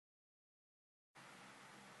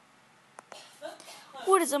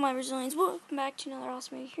What is up, my Brazilians? Welcome back to another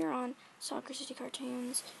awesome video here on Soccer City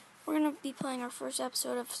Cartoons. We're going to be playing our first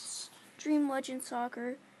episode of Dream Legend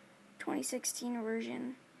Soccer 2016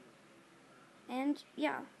 version. And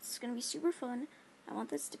yeah, it's going to be super fun. I want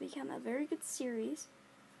this to become a very good series.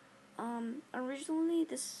 Originally,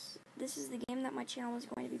 this is the game that my channel was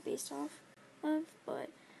going to be based off of, but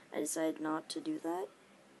I decided not to do that.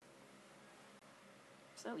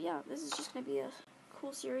 So yeah, this is just going to be a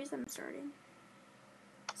cool series that I'm starting.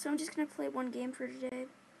 So I'm just going to play one game for today,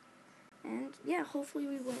 and yeah, hopefully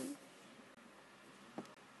we win.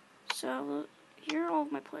 So here are all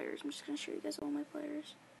of my players. I'm just going to show you guys all my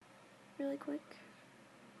players really quick.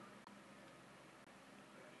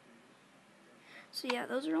 So yeah,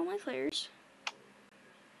 those are all my players.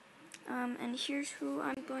 And here's who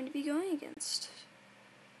I'm going to be going against.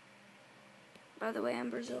 By the way, I'm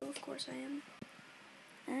Brazil, of course I am.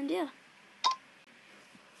 And yeah.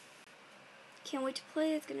 Can't wait to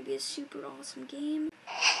play. It's going to be a super awesome game.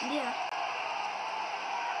 And yeah.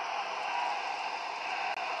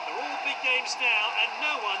 They're all big games now, and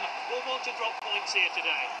no one will want to drop points here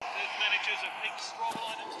today. Both managers have picked strong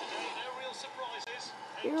lineups today. No real surprises.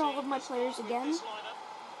 Here are all of my players again.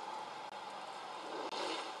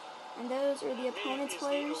 And those are the opponent's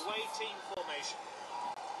players. The away team formation.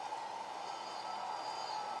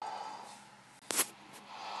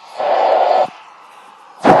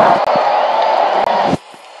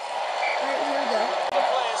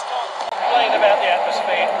 About the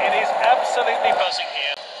atmosphere. It is absolutely buzzing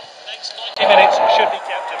here. The next 90 minutes should be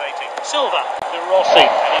captivating. Silva, De Rossi,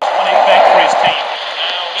 and he's won it back for his team.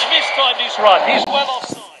 Now, he mistimed his run. He's well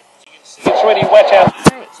offside. You can see it's really wet out.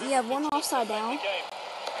 Alright, we have one offside now. Did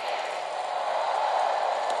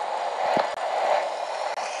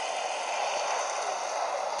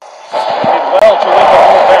well to win the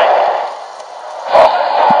ball back.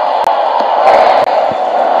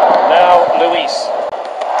 Now, Luis.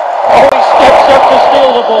 Oh, he steps up to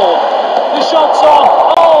steal the ball. The shot's on.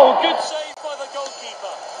 Oh, good save by the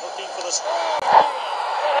goalkeeper. Looking for the...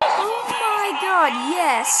 Oh my god,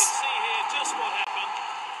 yes. You can see here just what happened.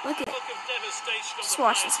 Look at it. Look of devastation on Just the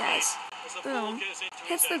watch this, player's guys. face as the Boom. ball goes into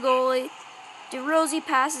Hits his the own goalie. De Rossi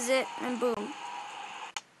passes it, and boom.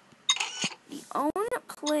 The own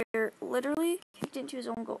player literally kicked into his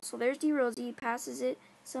own goal. So there's De Rossi, passes it.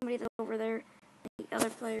 Somebody over there. The other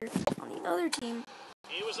player on the other team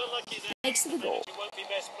He was unlucky there. makes the goal. He won't be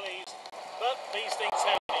best pleased, but these things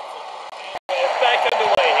happen. We're back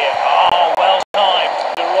underway here. Oh, well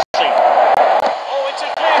timed, De Rossi. Oh, it's a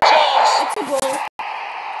clear chance. It's a goal.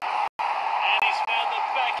 And he's found the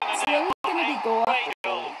back of the It's net. really going to be goal Great after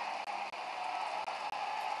goal. goal.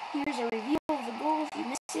 Here's a review of the goal if you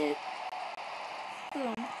missed it.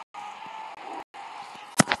 Boom.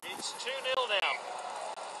 It's 2-0 now.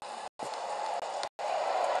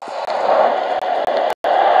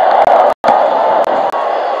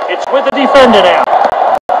 It's with the defender now.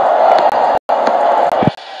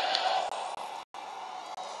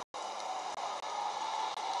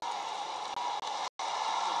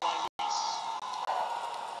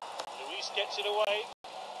 Luis gets it away.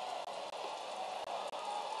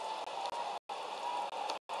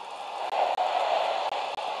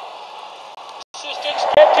 Assistance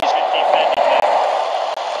kept his defending now.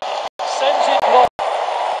 Sends it long.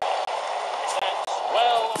 That's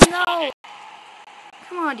well. No!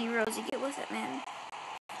 Come on, De Rossi, get with it, man.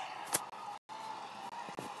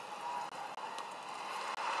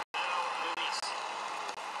 Luis.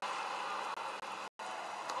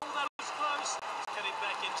 Oh, that was close. He's cut it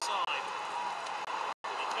back inside.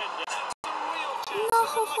 The defender has a real chance. No.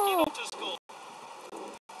 He's unlucky not to score.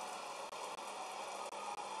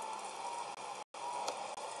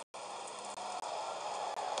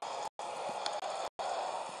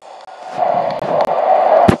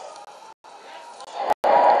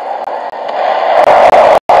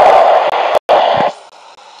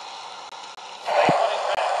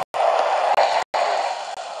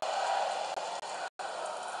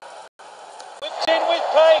 Whipped in with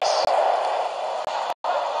pace.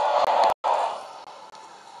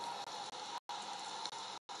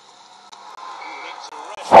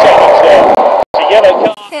 It's a yellow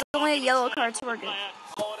card. Okay, only a yellow card, so we're good.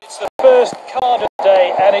 Oh, and it's the first card of the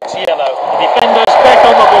day, and it's yellow. The defender's back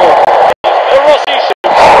on the ball. De Rossi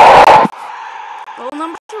shoots. Goal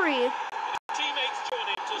number 3. Teammates join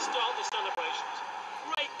in to start the celebrations.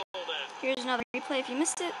 Great ball there. Here's another replay if you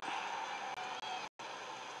missed it.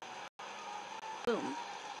 Boom.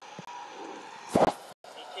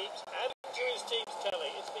 He keeps adding to his team's tally.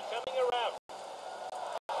 It's becoming a rout.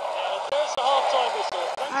 And there's the half-time whistle.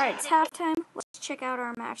 Alright, it's halftime. Let's check out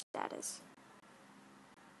our match status.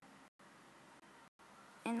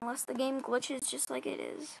 Unless the game glitches just like it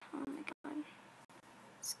is. Oh my god.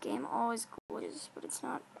 This game always glitches, but it's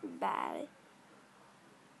not bad.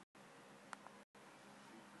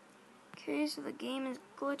 Okay, so the game is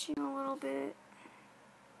glitching a little bit.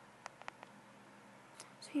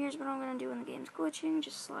 So here's what I'm going to do when the game's glitching.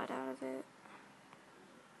 Just slide out of it.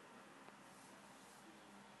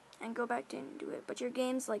 And go back into it. But your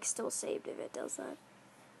game's like still saved if it does that.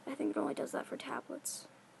 I think it only does that for tablets.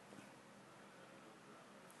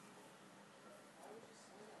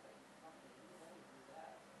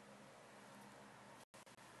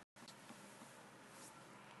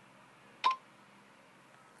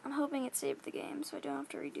 I'm hoping it saved the game so I don't have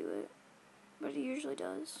to redo it. But it usually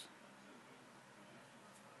does.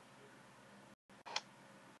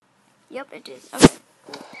 Yep, it did. Okay.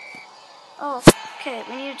 Oh, okay.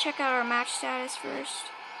 We need to check out our match status first.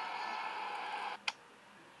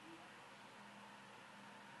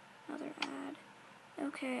 Another ad.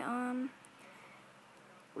 Okay,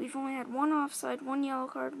 we've only had one offside, one yellow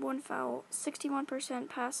card, one foul, 61%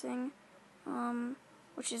 passing,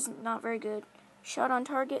 which is not very good. Shot on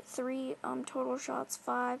target 3, total shots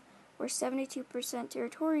 5. We're 72%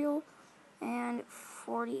 territorial and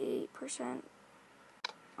 48%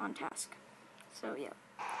 on task. So yeah,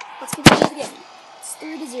 let's continue the game. It's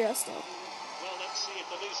 3-0 still. Well, let's see if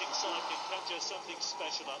the losing side can conjure something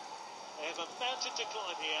special up. They have a mountain to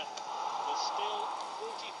climb here. There's still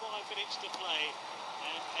 45 minutes to play,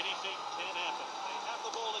 and anything can happen. They have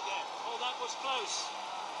the ball again. Oh, that was close.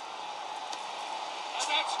 And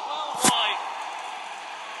that's well wide.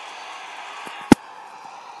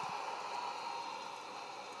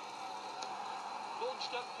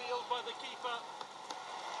 Launched upfield by the keeper.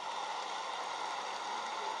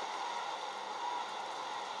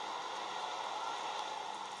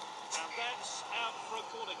 And that's out for a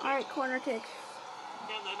corner kick. Alright, corner kick.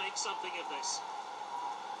 Can they make something of this?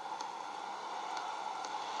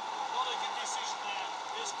 Not a good decision there.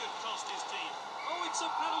 This could cost his team. Oh, it's a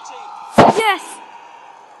penalty. Yes!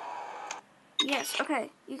 Yes, okay.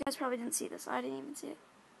 You guys probably didn't see this. I didn't even see it.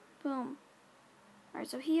 Boom. Alright,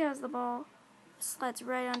 so he has the ball. Slides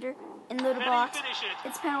right under. Into the box.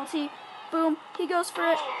 It's penalty. Boom. He goes for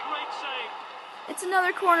it. Oh, great save. It's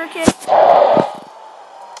another corner kick.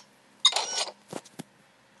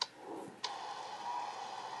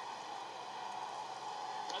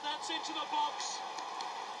 And that's into the box.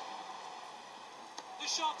 The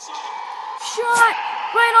shot's on. Shot!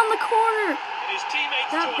 Right on the corner. And his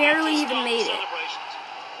teammates That barely even made it.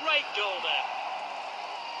 Great goal there.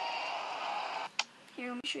 Here,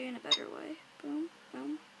 let me show you in a better way. Boom,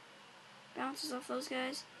 boom. Bounces off those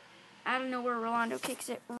guys. Out of nowhere, Rolando kicks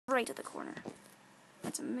it right to the corner.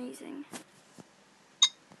 That's amazing.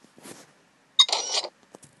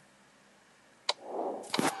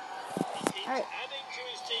 Alright. Adding to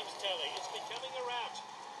his team's tally. It's becoming a rout.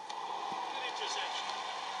 Good interception.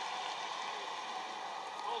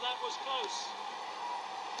 Oh, that was close.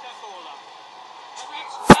 Capola. And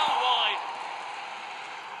that's well wide.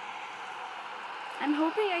 I'm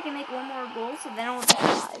hoping I can make one more goal, so then I'll be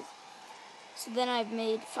 5. So then I've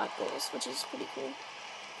made 5 goals, which is pretty cool.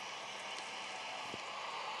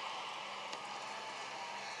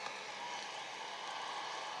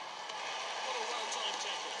 What a well-timed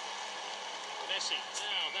tackle. Messi.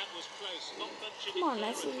 Now, that was close. Not punching Come on, it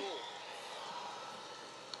Messi. at all.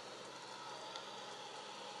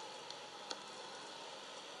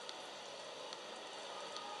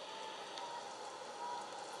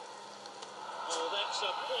 Oh, that's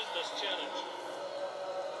a pointless challenge.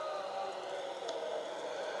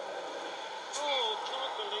 Oh,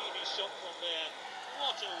 can't believe he shot from there.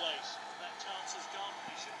 What a waste. That chance is gone.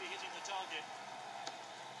 He should be hitting the target.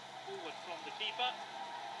 Forward from the keeper.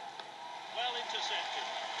 Well intercepted.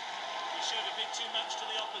 He showed a bit too much to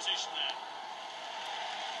the opposition there.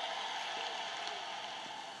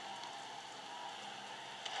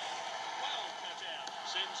 Well cut out.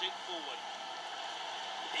 Sends it forward.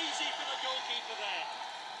 Easy for the goalkeeper there.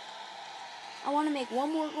 I want to make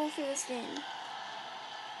one more goal for this game.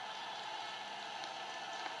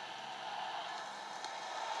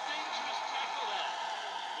 Dangerous tackle there.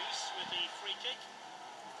 Reese with the free kick.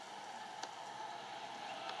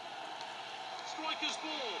 Striker's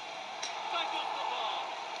ball. Back off the bar.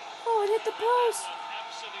 Oh, it hit the post.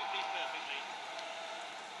 Absolutely perfectly.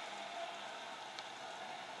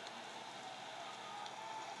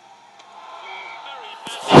 Very badly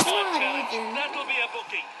timed challenge. That'll be a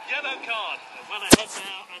booking. Yellow card. They're well ahead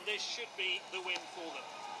now, and this should be the win for them.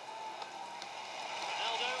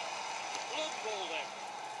 Ronaldo. Long ball then.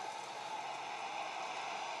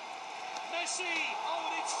 Messi. Oh,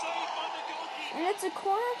 and it's saved by the goalkeeper. And it's a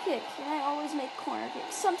corner kick, and I always make corner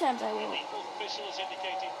kicks. Sometimes I will. The fourth official has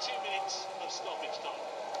indicated 2 minutes of stoppage time.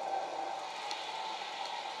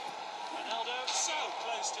 Ronaldo so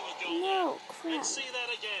close to a goal. No, crap. Let's see that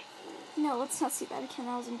again. No, let's not see that again.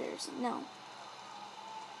 That was embarrassing. No.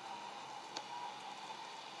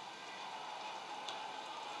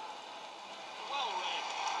 Well read.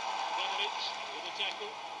 Ivanovic with the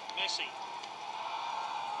tackle. Messi.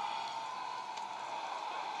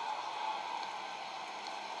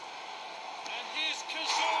 And here's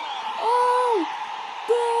Cazorla. Oh!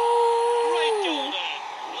 Great Boom! goal there.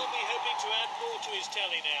 He'll be hoping to add more to his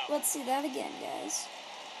tally now. Let's see that again, guys.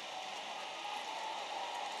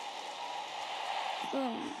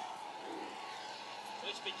 Boom.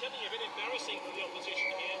 It's becoming a bit embarrassing for the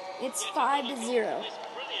opposition here. It's 5-0. It's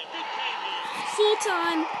brilliant. Big game there. Full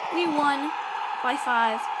time, we won by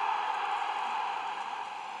 5.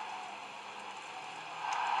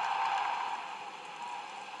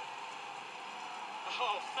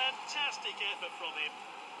 Oh, fantastic effort from him.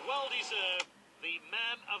 Well deserved. The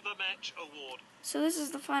Man of the Match award. So this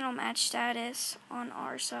is the final match status on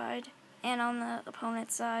our side and on the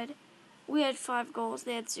opponent's side. We had 5 goals,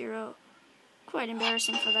 they had 0. Quite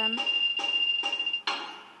embarrassing for them.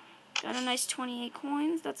 Got a nice 28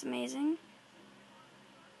 coins, that's amazing.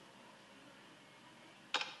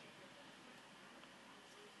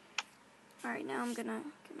 Alright, now I'm gonna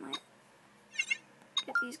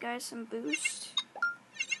get these guys some boost.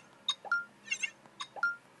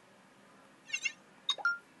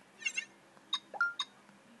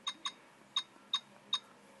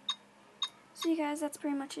 So you guys, that's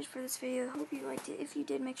pretty much it for this video. I hope you liked it. If you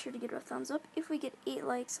did, make sure to give it a thumbs up. If we get 8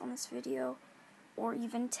 likes on this video, or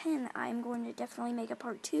even 10, I'm going to definitely make a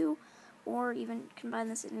part 2, or even combine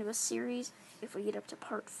this into a series if we get up to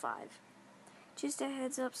part 5. Just a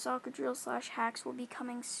heads up, soccer drill / hacks will be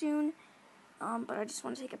coming soon, but I just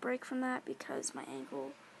want to take a break from that because my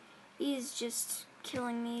ankle is just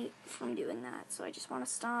killing me from doing that, so I just want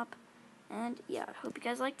to stop. And yeah, I hope you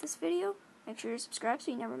guys liked this video. Make sure to subscribe so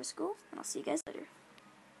you never miss school, and I'll see you guys later.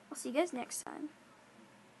 I'll see you guys next time.